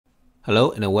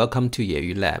Hello and welcome to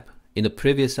Yeyu Lab. In the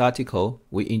previous article,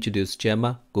 we introduced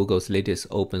Gemma, Google's latest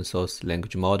open source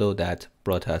language model that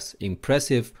brought us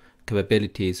impressive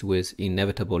capabilities with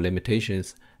inevitable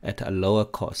limitations at a lower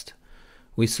cost.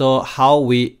 We saw how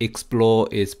we explore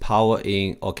its power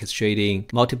in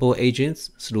orchestrating multiple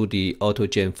agents through the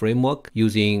AutoGen framework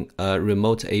using a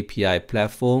remote API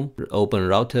platform, open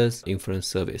routers, inference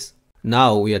service.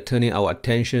 Now we are turning our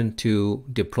attention to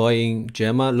deploying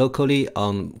Gemma locally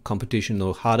on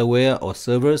computational hardware or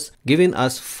servers, giving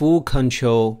us full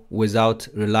control without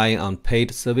relying on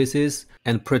paid services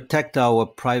and protect our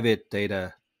private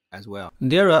data as well.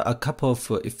 There are a couple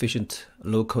of efficient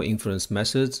local inference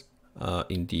methods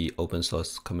in the open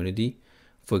source community.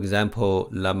 For example,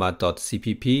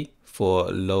 llama.cpp for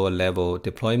lower level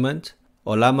deployment,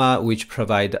 Ollama, which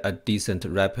provide a decent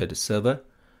rapid server,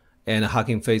 and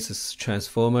Hugging Face's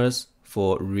transformers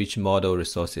for rich model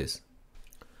resources.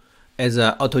 As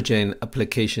an AutoGen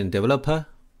application developer,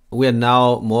 we are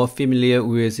now more familiar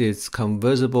with its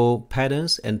conversable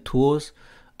patterns and tools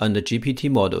under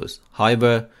GPT models.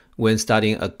 However, when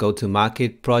starting a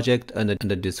go-to-market project under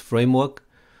this framework,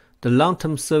 the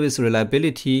long-term service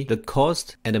reliability, the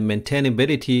cost, and the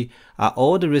maintainability are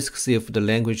all the risks if the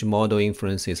language model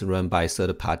inference is run by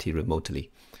third party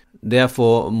remotely.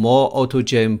 Therefore, more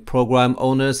AutoGen program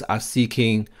owners are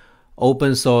seeking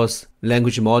open source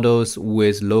language models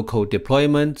with local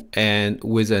deployment and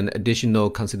with an additional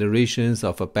considerations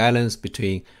of a balance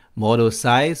between model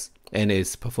size and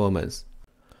its performance.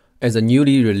 As a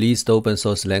newly released open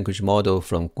source language model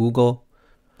from Google,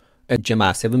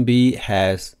 Gemma 7b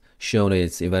has shown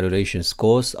its evaluation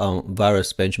scores on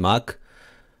various benchmarks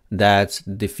that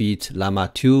defeat Llama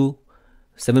 2,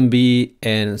 7b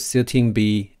and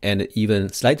 13b, and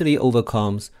even slightly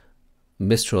overcomes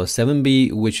Mistral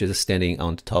 7b, which is standing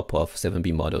on the top of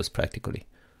 7b models practically.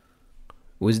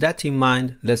 With that in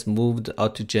mind, let's move the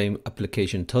AutoGen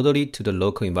application totally to the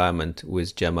local environment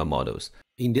with Gemma models.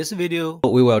 In this video,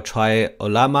 we will try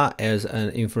Ollama as an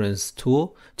inference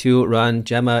tool to run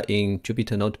Gemma in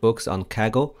Jupyter notebooks on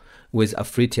Kaggle with a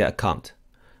free tier account,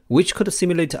 which could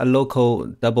simulate a local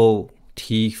double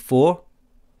T4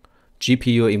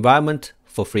 GPU environment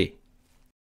for free.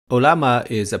 Ollama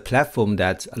is a platform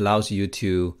that allows you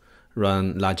to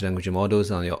run large language models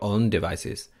on your own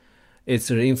devices. Its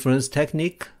inference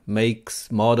technique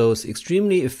makes models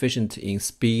extremely efficient in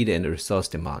speed and resource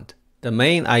demand. The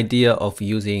main idea of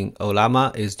using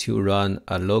Ollama is to run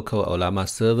a local Ollama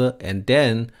server, and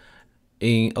then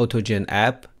in AutoGen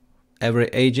app, every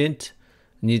agent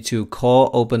needs to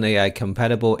call OpenAI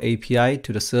compatible API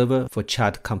to the server for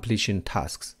chart completion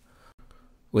tasks.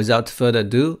 Without further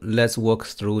ado, let's walk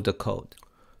through the code.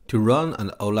 To run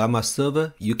an Ollama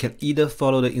server, you can either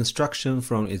follow the instruction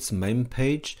from its main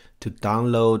page to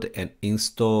download and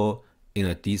install in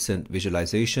a decent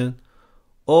visualization,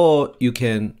 or you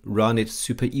can run it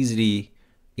super easily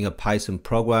in a Python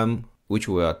program, which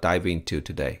we'll dive into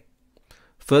today.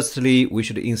 Firstly, we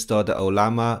should install the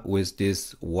Ollama with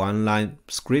this one-line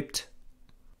script.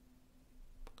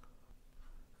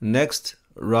 Next,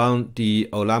 run the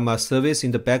Ollama service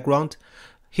in the background.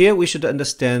 Here we should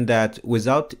understand that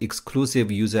without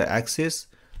exclusive user access,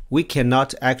 we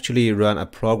cannot actually run a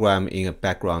program in a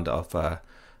background of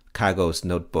Kaggle's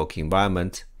notebook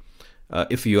environment.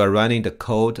 If you are running the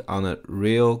code on a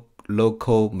real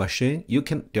local machine, you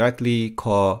can directly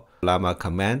call Ollama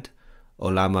command,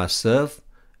 Ollama serve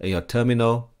in your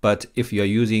terminal. But if you are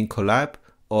using Colab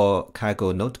or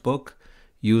Kaggle notebook,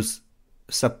 use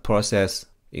subprocess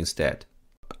instead.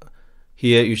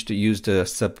 Here you should use the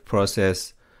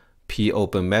subprocess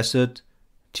popen method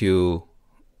to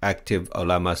active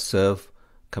Ollama serve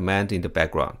command in the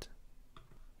background.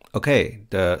 Okay,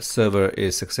 the server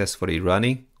is successfully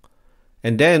running.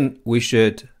 And then we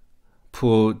should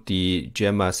pull the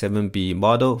Gemma 7b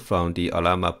model from the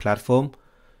Ollama platform,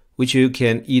 which you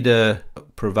can either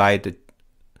provide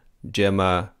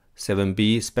Gemma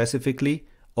 7b specifically,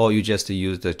 or you just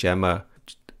use the Gemma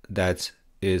that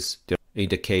is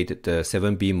indicate the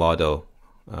 7b model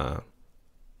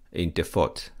in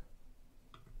default.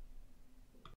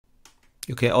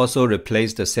 You can also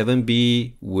replace the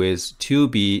 7b with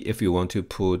 2b if you want to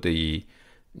pull the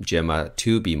Gemma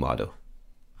 2b model.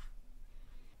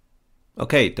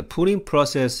 Okay, the pooling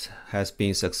process has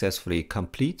been successfully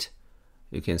complete.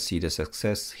 You can see the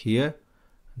success here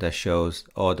that shows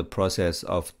all the process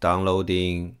of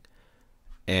downloading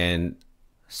and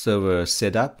server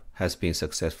setup has been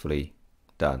successfully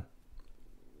done.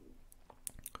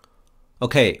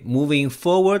 Okay, moving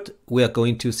forward, we are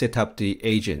going to set up the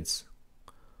agents.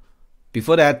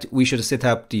 Before that, we should set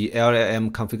up the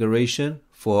LLM configuration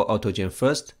for AutoGen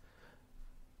first.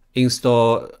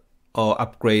 install or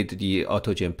upgrade the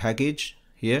AutoGen package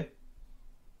here.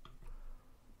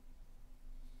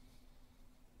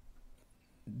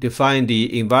 Define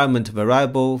the environment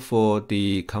variable for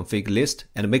the config list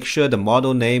and make sure the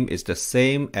model name is the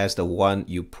same as the one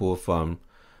you pull from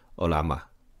Ollama.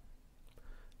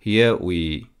 Here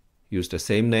we use the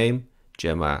same name,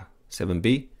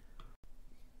 Gemma-7b.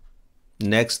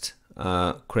 Next,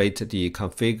 create the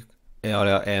config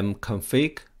LLM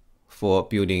config for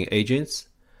building agents,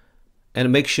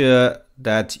 and make sure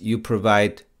that you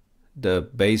provide the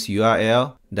base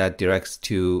URL that directs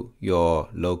to your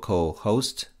local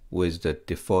host with the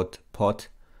default port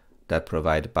that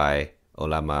provided by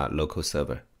Ollama local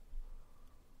server.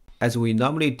 As we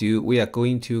normally do, we are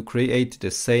going to create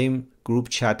the same group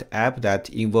chat app that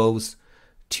involves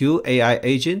 2 AI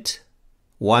agents,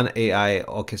 1 AI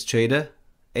orchestrator,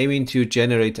 aiming to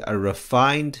generate a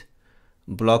refined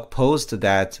blog post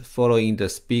that following the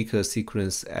speaker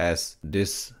sequence as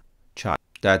this chart.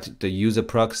 That the user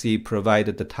proxy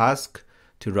provided the task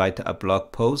to write a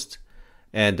blog post,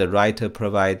 and the writer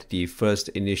provide the first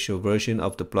initial version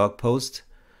of the blog post.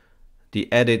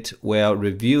 The edit will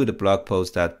review the blog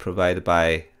post that provided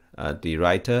by the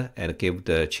writer and give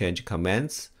the change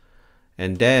commands,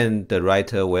 and then the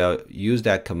writer will use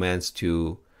that commands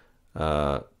to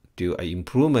do an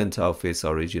improvement of its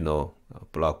original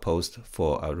blog post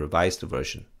for a revised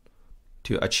version.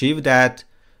 To achieve that,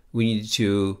 we need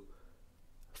to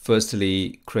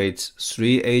firstly create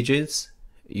 3 agents: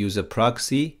 user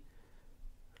proxy,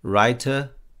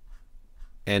 writer,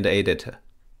 and editor.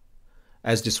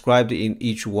 As described in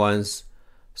each one's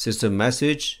system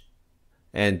message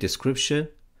and description,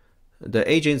 the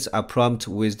agents are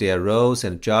prompted with their roles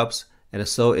and jobs, and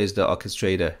so is the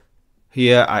orchestrator.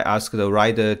 Here I ask the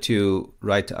writer to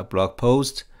write a blog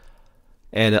post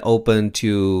and open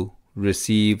to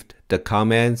receive the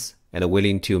comments and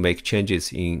willing to make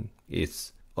changes in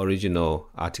its original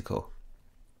article.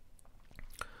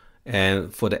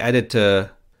 And for the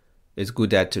editor, it's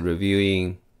good at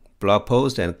reviewing blog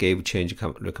posts and gave change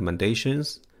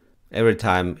recommendations every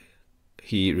time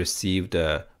he received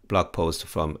a blog post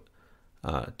from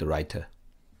the writer.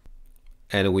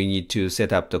 And we need to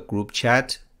set up the group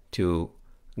chat to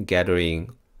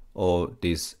gathering all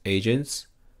these agents,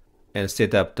 and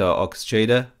set up the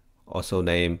orchestrator, also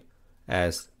named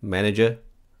as manager,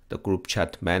 the group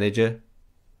chat manager,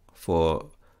 for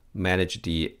manage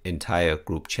the entire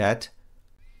group chat.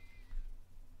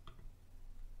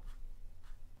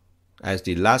 As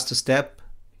the last step,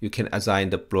 you can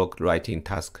assign the blog writing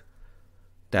task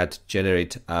that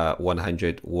generate a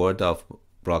 100 word of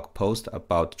blog post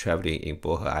about traveling in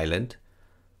Bohe Island.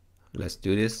 Let's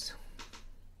do this.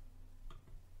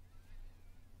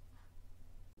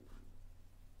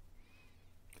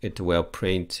 It will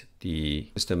print the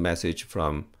system message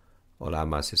from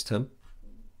Ollama system.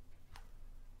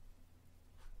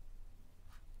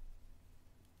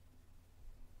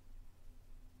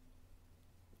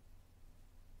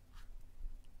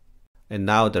 And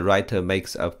now the writer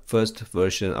makes a first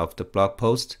version of the blog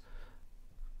post,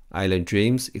 Island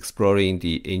Dreams, exploring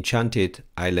the enchanted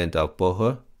island of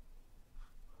Bohe.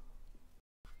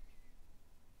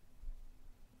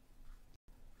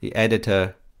 The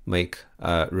editor make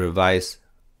a revised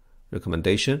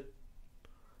recommendation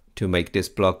to make this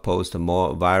blog post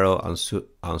more viral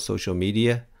on social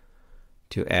media,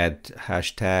 to add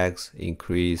hashtags,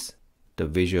 increase the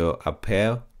visual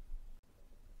appeal.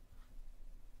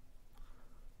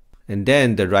 And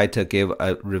then the writer gave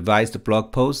a revised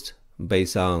blog post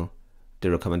based on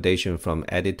the recommendation from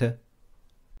editor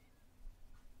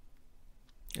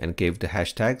and gave the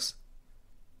hashtags.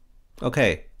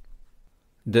 Okay.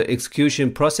 The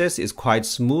execution process is quite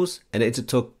smooth, and it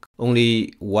took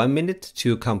only 1 minute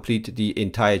to complete the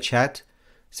entire chat.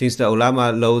 Since the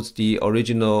Ollama loads the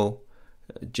original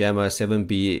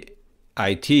Gemma-7b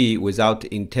IT without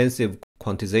intensive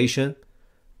quantization,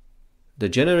 the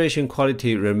generation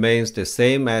quality remains the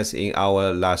same as in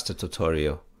our last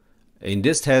tutorial. In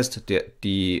this test,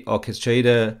 the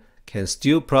orchestrator can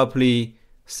still properly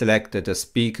select the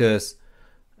speakers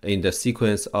in the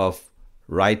sequence of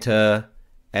writer,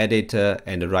 editor,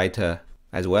 and writer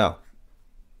as well.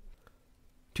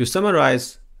 To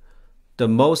summarize, the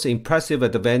most impressive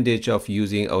advantage of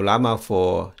using Ollama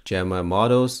for Gemma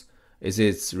models is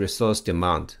its resource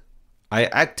demand. I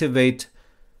activate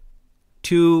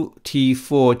 2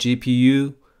 T4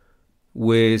 GPU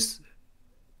with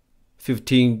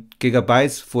 15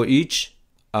 gigabytes for each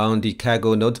on the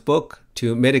Kaggle notebook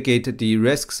to mitigate the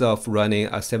risks of running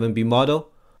a 7B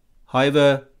model.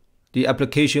 However, the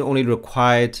application only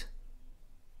required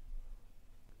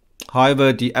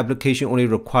However, the application only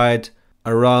required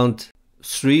around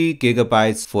 3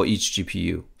 gigabytes for each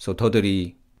GPU. So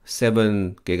totally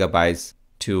 7 gigabytes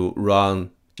to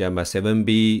run Gemma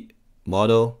 7B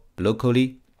model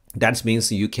locally. That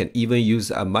means you can even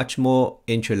use a much more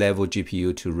entry-level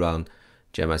GPU to run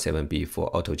Gemma 7B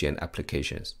for AutoGen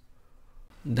applications.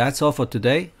 That's all for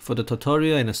today. For the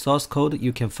tutorial and the source code,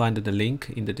 you can find the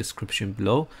link in the description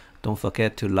below. Don't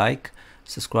forget to like,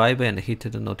 subscribe, and hit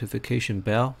the notification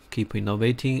bell. Keep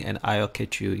innovating, and I'll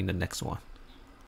catch you in the next one.